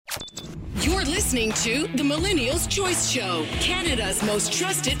You're listening to The Millennials Choice Show, Canada's most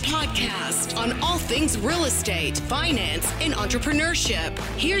trusted podcast on all things real estate, finance, and entrepreneurship.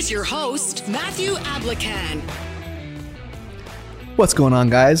 Here's your host, Matthew Ablakan. What's going on,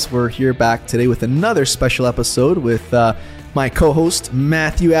 guys? We're here back today with another special episode with my co-host,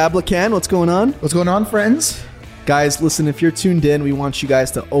 Matthew Ablakan. What's going on? What's going on, friends? Guys, listen, if you're tuned in, we want you guys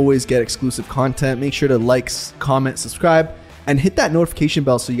to always get exclusive content. Make sure to like, comment, subscribe, and hit that notification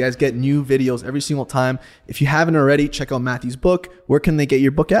bell so you guys get new videos every single time. If you haven't already, check out Matthew's book. Where can they get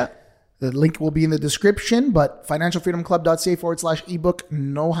your book at? The link will be in the description, but financialfreedomclub.ca/ebook,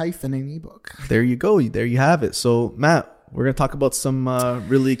 no hyphen in ebook. There you go. There you have it. So, Matt, we're going to talk about some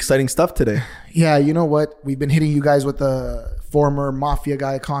really exciting stuff today. Yeah, you know what? We've been hitting you guys with the former mafia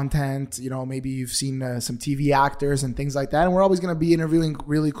guy content. You know, maybe you've seen some TV actors and things like that. And we're always going to be interviewing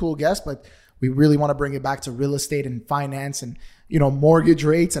really cool guests, but we really want to bring it back to real estate and finance and, you know, mortgage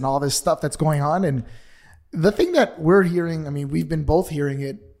rates and all this stuff that's going on. And the thing that we're hearing, I mean, we've been both hearing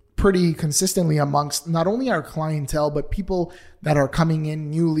it pretty consistently amongst not only our clientele, but people that are coming in,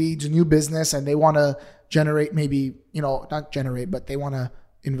 new leads, new business, and they want to generate maybe, you know, not generate, but they want to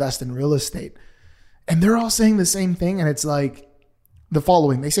invest in real estate. And they're all saying the same thing. And it's like the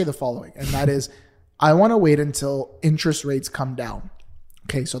following, they say the following, and that is, I want to wait until interest rates come down.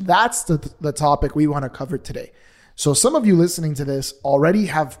 Okay, so that's the topic we want to cover today. So some of you listening to this already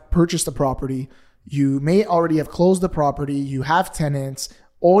have purchased a property. You may already have closed the property. You have tenants,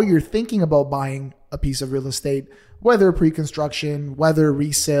 or you're thinking about buying a piece of real estate, whether pre-construction, whether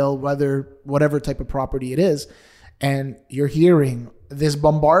resale, whether whatever type of property it is. And you're hearing this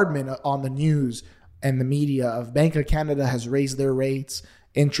bombardment on the news and the media of Bank of Canada has raised their rates.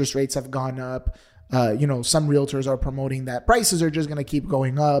 Interest rates have gone up. You know, some realtors are promoting that prices are just going to keep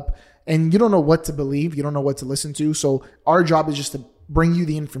going up, and you don't know what to believe. You don't know what to listen to. So our job is just to bring you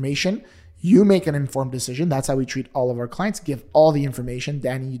the information. You make an informed decision. That's how we treat all of our clients. Give all the information.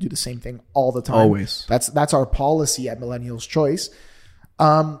 Danny, you do the same thing all the time. Always. That's our policy at Millennials Choice.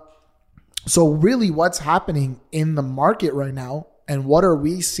 So really what's happening in the market right now and what are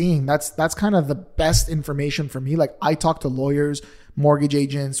we seeing? That's kind of the best information for me. Like, I talk to lawyers, mortgage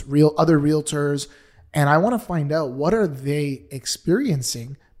agents, other realtors, and I want to find out what are they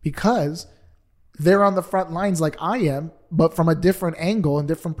experiencing, because they're on the front lines like I am, but from a different angle and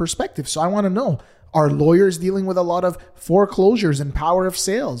different perspective. So I want to know, are lawyers dealing with a lot of foreclosures and power of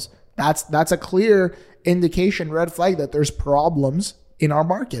sales? That's a clear indication, red flag, that there's problems in our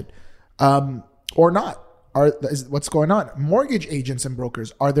market, or not. What's going on? Mortgage agents and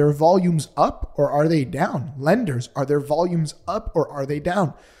brokers, are their volumes up or are they down? Lenders, are their volumes up or are they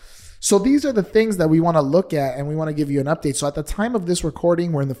down? So these are the things that we want to look at, and we want to give you an update. So at the time of this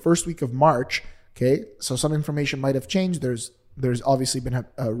recording, we're in the first week of March. Okay, so some information might have changed. There's obviously been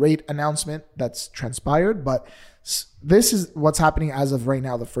a rate announcement that's transpired, but this is what's happening as of right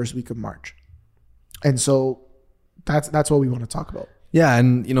now, the first week of March. And so that's what we want to talk about. Yeah,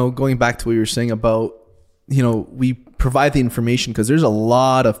 and you know, going back to what you were saying about, you know, we provide the information because there's a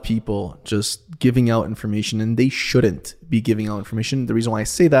lot of people just giving out information, and they shouldn't be giving out information. The reason why I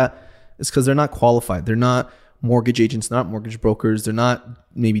say that is because they're not qualified. They're not mortgage agents, not mortgage brokers. They're not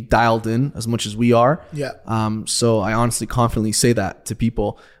maybe dialed in as much as we are. Yeah. So I honestly confidently say that to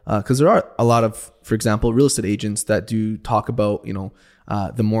people because there are a lot of, for example, real estate agents that do talk about, you know,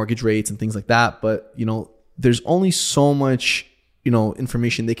 the mortgage rates and things like that. But, you know, there's only so much, you know,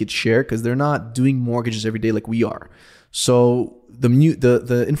 information they could share because they're not doing mortgages every day like we are. So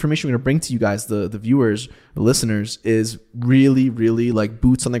the information we're going to bring to you guys, the viewers, the listeners, is really, really like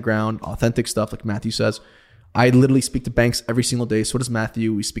boots on the ground, authentic stuff, like Matthew says. I literally speak to banks every single day. So does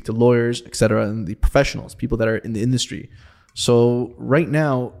Matthew. We speak to lawyers, etc., and the professionals, people that are in the industry. So right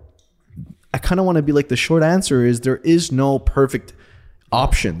now, I kind of want to be like, the short answer is there is no perfect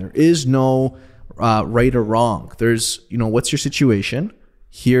option. There is no right or wrong. There's, you know, what's your situation?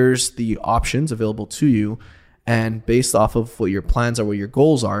 Here's the options available to you. And based off of what your plans are, what your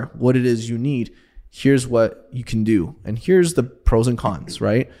goals are, what it is you need, here's what you can do. And here's the pros and cons,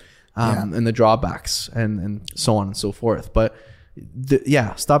 right? And the drawbacks and so on and so forth. But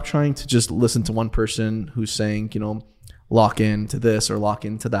stop trying to just listen to one person who's saying, you know, lock into this or lock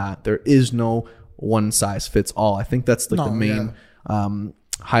into that. There is no one size fits all. I think that's like the main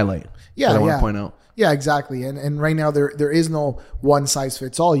highlight that I want to point out. Yeah, exactly. And right now there is no one size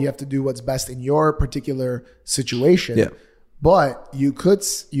fits all. You have to do what's best in your particular situation. Yeah. But you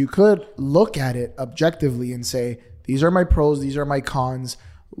could look at it objectively and say, these are my pros, these are my cons.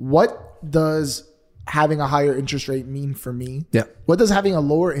 What does having a higher interest rate mean for me? Yeah. What does having a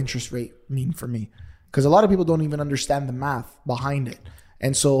lower interest rate mean for me? Because a lot of people don't even understand the math behind it.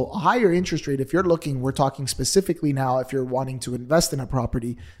 And so a higher interest rate, if you're looking, we're talking specifically now, if you're wanting to invest in a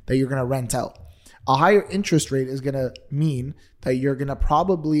property that you're going to rent out, a higher interest rate is going to mean that you're going to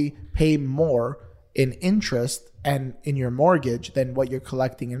probably pay more in interest and in your mortgage than what you're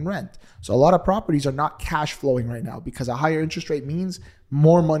collecting in rent. So a lot of properties are not cash flowing right now because a higher interest rate means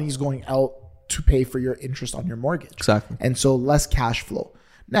more money is going out to pay for your interest on your mortgage. Exactly. And so less cash flow.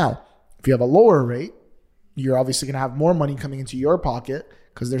 Now, if you have a lower rate, you're obviously going to have more money coming into your pocket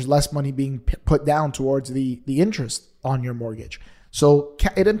because there's less money being put down towards the interest on your mortgage. So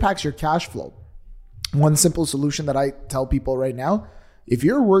it impacts your cash flow. One simple solution that I tell people right now, if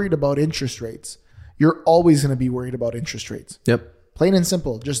you're worried about interest rates, you're always going to be worried about interest rates. Yep. Plain and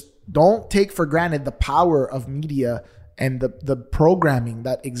simple. Just don't take for granted the power of media and the programming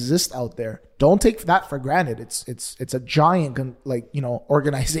that exists out there. Don't take that for granted. It's a giant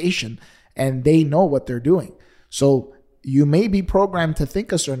organization, and they know what they're doing. So you may be programmed to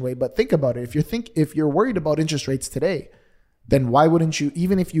think a certain way, but think about it. If you're worried about interest rates today, then why wouldn't you,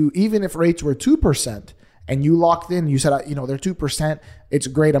 even if rates were 2% and you locked in, you said, they're 2%, it's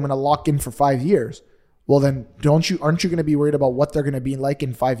great, I'm going to lock in for 5 years. Well, then aren't you going to be worried about what they're going to be like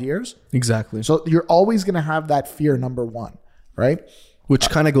in 5 years? Exactly. So you're always going to have that fear, number one, right? Which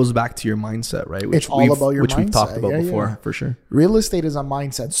kind of goes back to your mindset, right? It's all about your mindset. Which we've talked about before, for sure. Real estate is a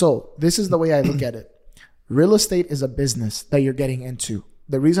mindset. So this is the way I look at it. Real estate is a business that you're getting into.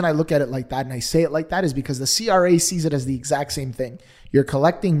 The reason I look at it like that and I say it like that is because the CRA sees it as the exact same thing. You're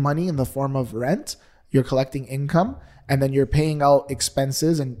collecting money in the form of rent, you're collecting income, and then you're paying out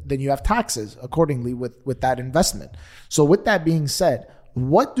expenses, and then you have taxes accordingly with that investment. So with that being said,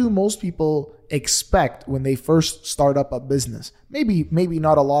 what do most people expect when they first start up a business? Maybe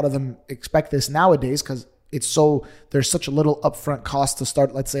not a lot of them expect this nowadays because there's such a little upfront cost to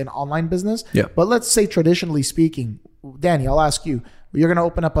start, let's say, an online business. Yeah. But let's say, traditionally speaking, Danny, I'll ask you, you're going to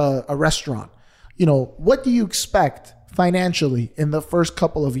open up a restaurant. What do you expect financially in the first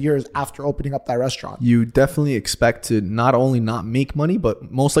couple of years after opening up that restaurant? You definitely expect to not only not make money,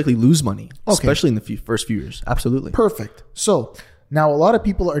 but most likely lose money, especially in the first few years. Absolutely. Perfect. So now a lot of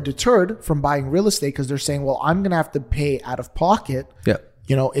people are deterred from buying real estate because they're saying, well, I'm going to have to pay out of pocket,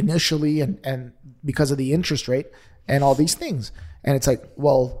 initially and because of the interest rate and all these things. And it's like,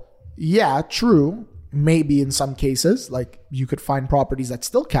 well, yeah, true. Maybe in some cases, like you could find properties that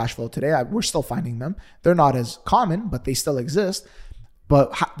still cash flow today. We're still finding them. They're not as common, but they still exist.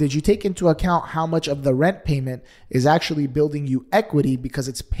 But did you take into account how much of the rent payment is actually building you equity because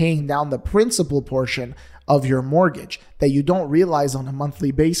it's paying down the principal portion of your mortgage that you don't realize on a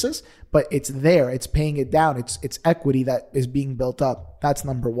monthly basis, but it's there. It's paying it down. It's equity that is being built up. That's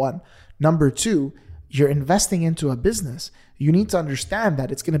number one. Number two, you're investing into a business. You need to understand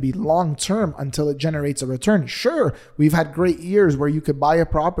that it's going to be long-term until it generates a return. Sure, we've had great years where you could buy a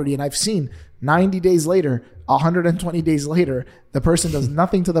property and I've seen 90 days later, 120 days later, the person does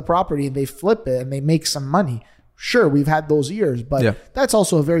nothing to the property and they flip it and they make some money. Sure, we've had those years, but that's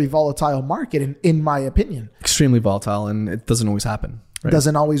also a very volatile market in my opinion. Extremely volatile, and it doesn't always happen. Right? It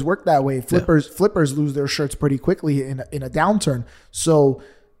doesn't always work that way. Flippers lose their shirts pretty quickly in a downturn. So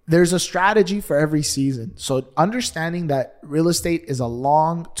there's a strategy for every season. So understanding that real estate is a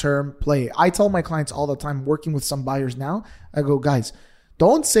long-term play. I tell my clients all the time, working with some buyers now, I go, guys,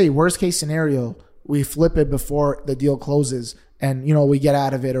 don't say worst case scenario, we flip it before the deal closes and we get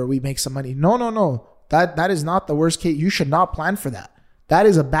out of it or we make some money. No. That is not the worst case. You should not plan for that. That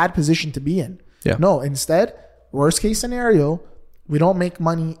is a bad position to be in. Yeah. No, instead, worst case scenario, we don't make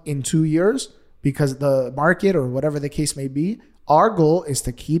money in 2 years because the market or whatever the case may be. Our goal is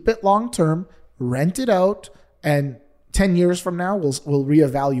to keep it long-term, rent it out, and 10 years from now, we'll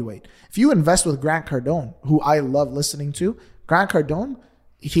reevaluate. If you invest with Grant Cardone, who I love listening to, Grant Cardone,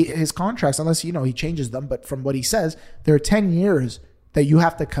 his contracts, unless he changes them, but from what he says, there are 10 years that you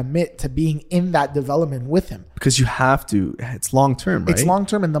have to commit to being in that development with him. Because you have to. It's long-term, right? It's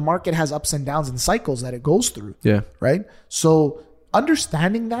long-term, and the market has ups and downs and cycles that it goes through. Yeah. Right? So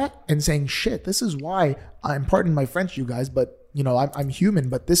understanding that and saying, shit, this is why, pardon my French, you guys, but I'm human,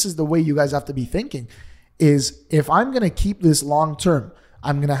 but this is the way you guys have to be thinking, is if I'm going to keep this long term,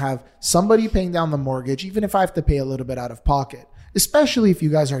 I'm going to have somebody paying down the mortgage, even if I have to pay a little bit out of pocket, especially if you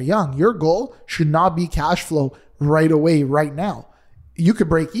guys are young. Your goal should not be cash flow right away, right now. You could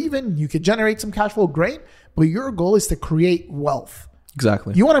break even, you could generate some cash flow, great, but your goal is to create wealth.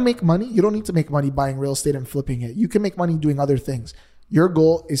 Exactly. You want to make money? You don't need to make money buying real estate and flipping it. You can make money doing other things. Your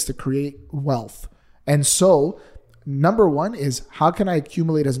goal is to create wealth. And so number one is, how can I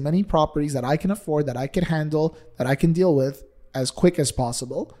accumulate as many properties that I can afford, that I can handle, that I can deal with as quick as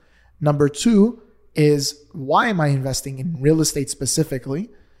possible? Number two, is why am I investing in real estate specifically?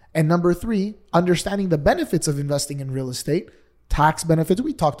 And number 3, understanding the benefits of investing in real estate, tax benefits.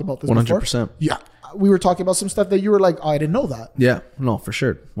 We talked about this 100%. Before. Yeah. We were talking about some stuff that you were like, oh, I didn't know that. Yeah, no, for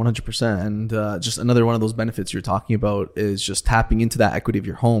sure. 100%. And just another one of those benefits you're talking about is just tapping into that equity of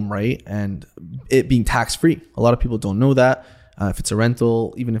your home, right? And it being tax-free. A lot of people don't know that. If it's a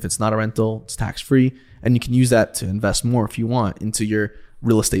rental, even if it's not a rental, it's tax-free. And you can use that to invest more if you want into your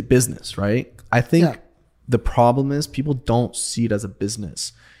real estate business, right? I think the problem is people don't see it as a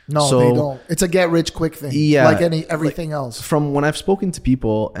business. No, they don't. It's a get rich quick thing. Yeah, like everything else. From when I've spoken to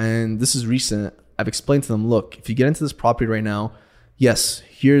people, and this is recent, I've explained to them, look, if you get into this property right now, yes,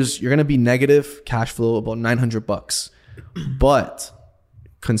 you're going to be negative cash flow about $900, but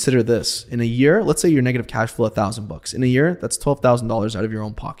consider this: in a year, let's say you're negative cash flow $1,000. In a year, that's $12,000 out of your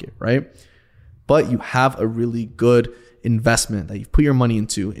own pocket, right? But you have a really good investment that you've put your money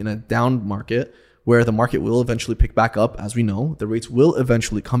into in a down market, where the market will eventually pick back up. As we know, the rates will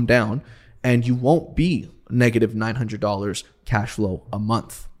eventually come down, and you won't be negative $900 cash flow a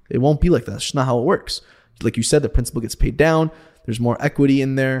month. It won't be like that. That's just not how it works. Like you said, the principal gets paid down. There's more equity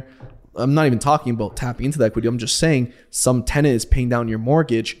in there. I'm not even talking about tapping into the equity. I'm just saying some tenant is paying down your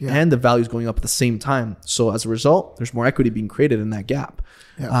mortgage and the value is going up at the same time. So as a result, there's more equity being created in that gap.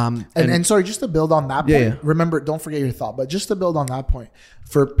 Yeah. And sorry, just to build on that point, remember, don't forget your thought, but just to build on that point,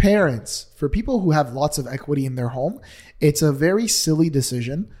 for parents, for people who have lots of equity in their home, it's a very silly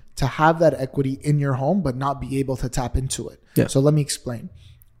decision to have that equity in your home, but not be able to tap into it. Yeah. So let me explain.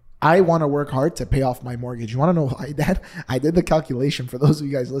 I want to work hard to pay off my mortgage. You want to know why, Dad? I did the calculation for those of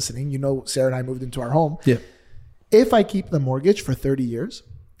you guys listening. You know, Sarah and I moved into our home. Yeah. If I keep the mortgage for 30 years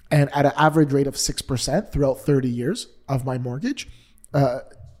and at an average rate of 6% throughout 30 years of my mortgage,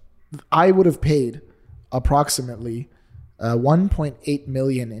 I would have paid approximately $1.8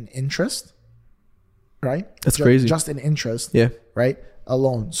 million in interest, right? That's crazy. Just in interest, right?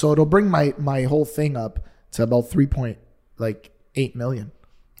 Alone. So it'll bring my whole thing up to about $3.8 million.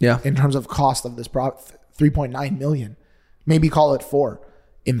 Yeah. In terms of cost of this product, 3.9 million, maybe call it 4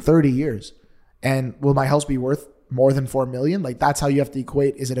 in 30 years. And will my house be worth more than 4 million? Like, that's how you have to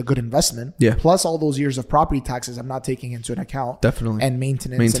equate. Is it a good investment? Yeah. Plus all those years of property taxes I'm not taking into an account. Definitely. And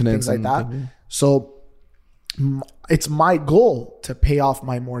maintenance and things like that. So it's my goal to pay off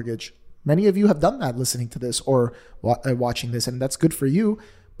my mortgage. Many of you have done that listening to this or watching this, and that's good for you.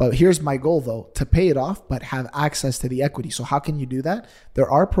 But here's my goal, though, to pay it off, but have access to the equity. So how can you do that? There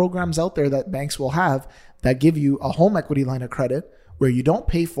are programs out there that banks will have that give you a home equity line of credit where you don't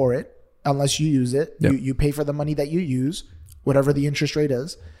pay for it unless you use it. Yep. You pay for the money that you use, whatever the interest rate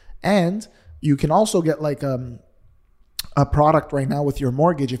is. And you can also get like a product right now with your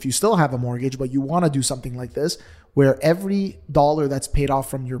mortgage, if you still have a mortgage, but you want to do something like this, where every dollar that's paid off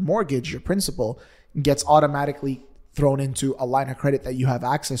from your mortgage, your principal, gets automatically thrown into a line of credit that you have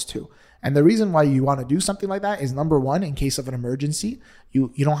access to. And the reason why you want to do something like that is, number one, in case of an emergency,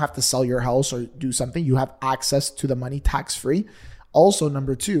 you don't have to sell your house or do something. You have access to the money tax-free. Also,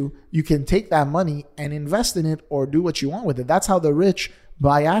 number two, you can take that money and invest in it or do what you want with it. That's how the rich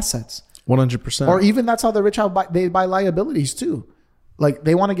buy assets. 100%. Or even that's how the rich they buy liabilities too. Like,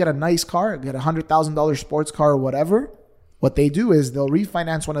 they want to get a nice car, get a $100,000 sports car or whatever. What they do is they'll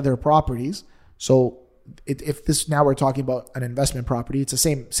refinance one of their properties. So if this, now we're talking about an investment property, it's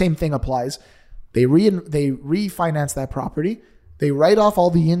the same thing applies. They refinance that property. They write off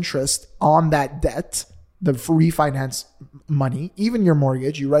all the interest on that debt, the refinance money, even your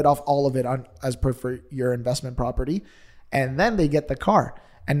mortgage. You write off all of it as per for your investment property, and then they get the car.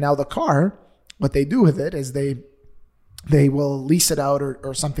 And now the car, what they do with it is they will lease it out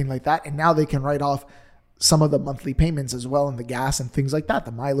or something like that, and now they can write off some of the monthly payments as well, and the gas and things like that,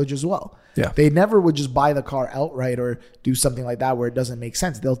 the mileage as well. Yeah. They never would just buy the car outright or do something like that where it doesn't make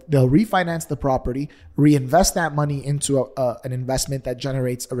sense. They'll refinance the property, reinvest that money into an investment that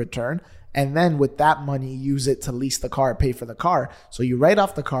generates a return, and then with that money, use it to lease the car, pay for the car. So you write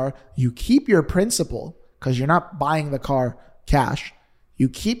off the car, you keep your principal because you're not buying the car cash. You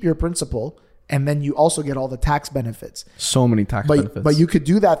keep your principal, and then you also get all the tax benefits. So many tax benefits. But you could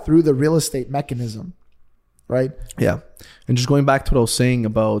do that through the real estate mechanism. Right. Yeah. And just going back to what I was saying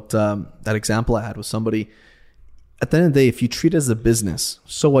about that example I had with somebody, at the end of the day, if you treat it as a business,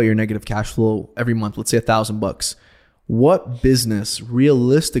 so what, your negative cash flow every month, let's say $1,000, what business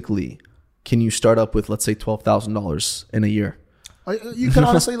realistically can you start up with, let's say $12,000 in a year? You can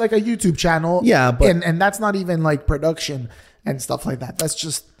honestly like a YouTube channel. Yeah. But, and that's not even like production and stuff like that. That's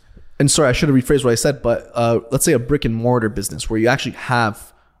just. And sorry, I should have rephrased what I said, but let's say a brick and mortar business where you actually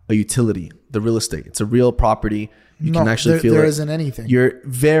have a utility, the real estate. It's a real property. You can actually feel there it. isn't anything. You're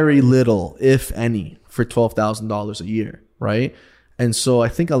very little, if any, for $12,000 a year, right? And so I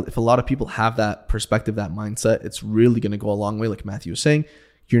think if a lot of people have that perspective, that mindset, it's really going to go a long way. Like Matthew was saying,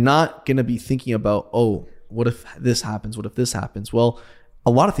 you're not going to be thinking about, oh, what if this happens? What if this happens? Well, a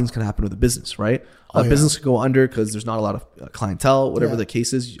lot of things can happen with a business, right? A business could go under because there's not a lot of clientele, whatever the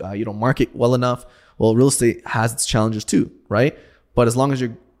case is. You don't market well enough. Well, real estate has its challenges too, right? But as long as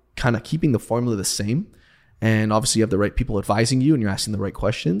you're kind of keeping the formula the same, and obviously you have the right people advising you and you're asking the right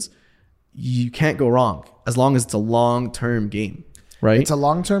questions, you can't go wrong as long as it's a long-term game, right? It's a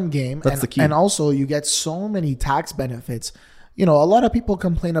long-term game. That's the key. And also you get so many tax benefits. You know, a lot of people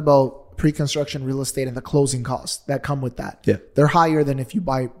complain about pre-construction real estate and the closing costs that come with that. Yeah. They're higher than if you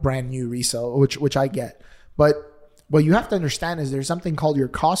buy brand new resale, which I get. But what you have to understand is there's something called your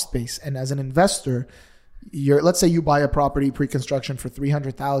cost base. And as an investor, let's say you buy a property pre-construction for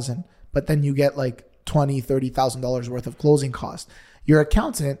 $300,000, but then you get like $20,000, $30,000 worth of closing costs. Your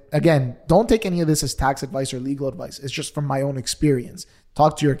accountant, again, don't take any of this as tax advice or legal advice. It's just from my own experience.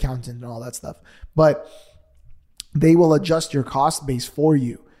 Talk to your accountant and all that stuff. But they will adjust your cost base for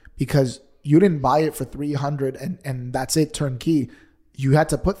you because you didn't buy it for $300 and that's it, turnkey. You had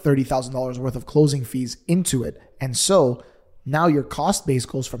to put $30,000 worth of closing fees into it. And so now your cost base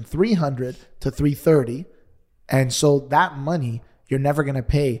goes from $300 to $330. And so that money, you're never going to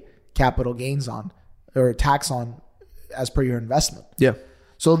pay capital gains on or tax on as per your investment. Yeah.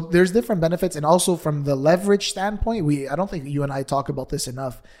 So there's different benefits. And also from the leverage standpoint, I don't think you and I talk about this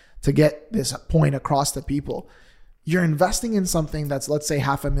enough to get this point across to people. You're investing in something that's, let's say,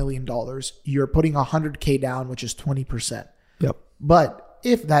 $500,000. You're putting $100K down, which is 20%. Yep. But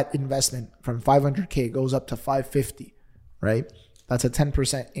if that investment from $500K goes up to $550, right? That's a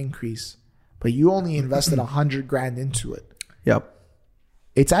 10% increase. But you only invested $100,000 into it. Yep.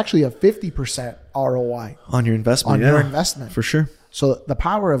 It's actually a 50% ROI On your investment. your investment. For sure. So the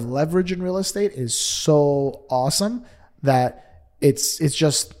power of leverage in real estate is so awesome that it's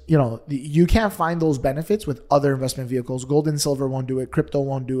just, you know, you can't find those benefits with other investment vehicles. Gold and silver won't do it. Crypto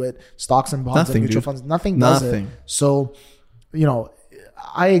won't do it. Stocks and bonds and mutual funds. Nothing does it. So, you know,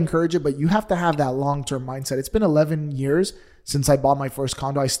 I encourage it, but you have to have that long-term mindset. It's been 11 years since I bought my first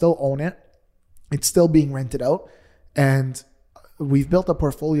condo. I still own it. It's still being rented out. And we've built a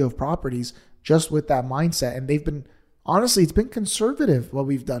portfolio of properties just with that mindset. And they've been, honestly, it's been conservative what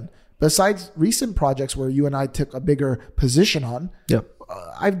we've done. Besides recent projects where you and I took a bigger position on, Yep.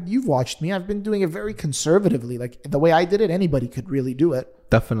 You've watched me. I've been doing it very conservatively. Like the way I did it, anybody could really do it.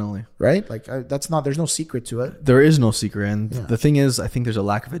 Definitely. Right? Like there's no secret to it. There is no secret. And the thing is, I think there's a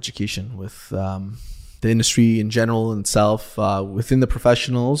lack of education with the industry in general and itself, within the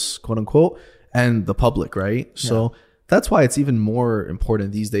professionals, quote unquote, and the public, right? So that's why it's even more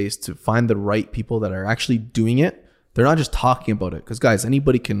important these days to find the right people that are actually doing it. They're not just talking about it. Because guys,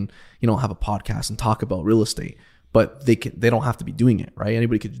 anybody can, you know, have a podcast and talk about real estate, but they don't have to be doing it, right?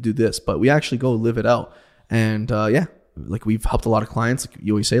 Anybody could do this, but we actually go live it out. And like we've helped a lot of clients. Like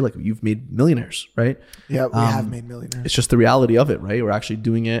you always say, like you've made millionaires, right? Yeah, we have made millionaires. It's just the reality of it, right? We're actually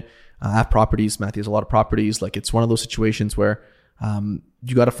doing it. I have properties. Matthew has a lot of properties. Like it's one of those situations where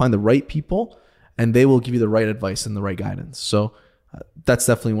you got to find the right people and they will give you the right advice and the right guidance. So that's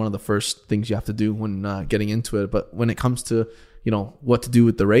definitely one of the first things you have to do when getting into it. But when it comes to, you know, what to do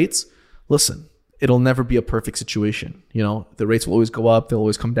with the rates, listen, it'll never be a perfect situation. You know, the rates will always go up. They'll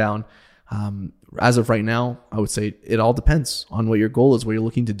always come down. As of right now, I would say it all depends on what your goal is, what you're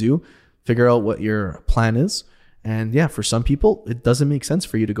looking to do. Figure out what your plan is. And yeah, for some people, it doesn't make sense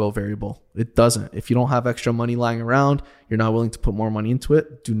for you to go variable. It doesn't. If you don't have extra money lying around, you're not willing to put more money into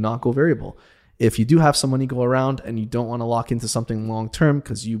it, do not go variable. If you do have some money go around and you don't want to lock into something long-term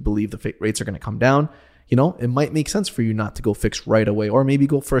because you believe the rates are going to come down, you know, it might make sense for you not to go fixed right away or maybe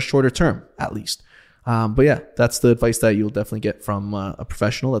go for a shorter term at least. But yeah, that's the advice that you'll definitely get from a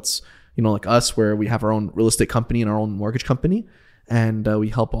professional. That's, you know, like us, where we have our own real estate company and our own mortgage company, and we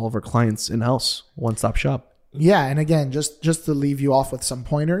help all of our clients in-house, one-stop shop. Yeah. And again, just to leave you off with some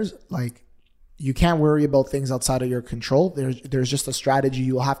pointers, like you can't worry about things outside of your control. There's just a strategy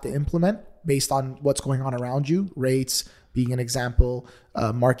you'll have to implement based on what's going on around you, rates being an example,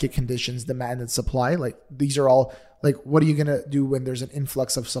 market conditions, demand and supply. Like these are all like, what are you going to do when there's an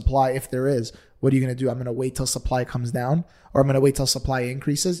influx of supply? If there is, what are you going to do? I'm going to wait till supply comes down, or I'm going to wait till supply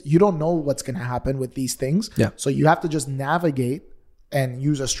increases. You don't know what's going to happen with these things. Yeah. So you have to just navigate and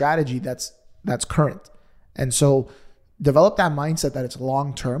use a strategy that's current. And so develop that mindset that it's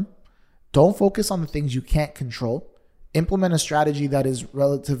long-term. Don't focus on the things you can't control. Implement a strategy that is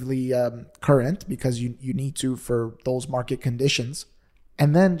relatively current because you need to for those market conditions,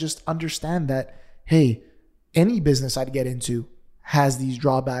 And then just understand that, hey, any business I'd get into has these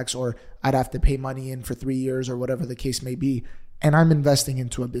drawbacks, or I'd have to pay money in for 3 years or whatever the case may be. And I'm investing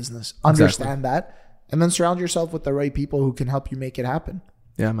into a business. Understand that. And then surround yourself with the right people who can help you make it happen.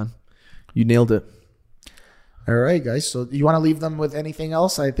 Yeah, man. You nailed it. All right, guys. So you want to leave them with anything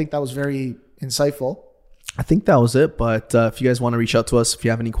else? I think that was very insightful. I think that was it. But if you guys want to reach out to us, if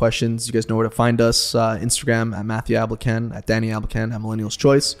you have any questions, you guys know where to find us. Instagram at Matthew Ablakan, at Danny Ablakan, at Millennials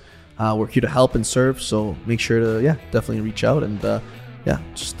Choice. We're here to help and serve. So make sure to, definitely reach out. And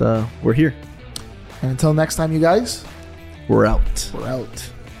we're here. And until next time, you guys. We're out. We're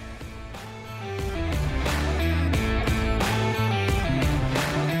out.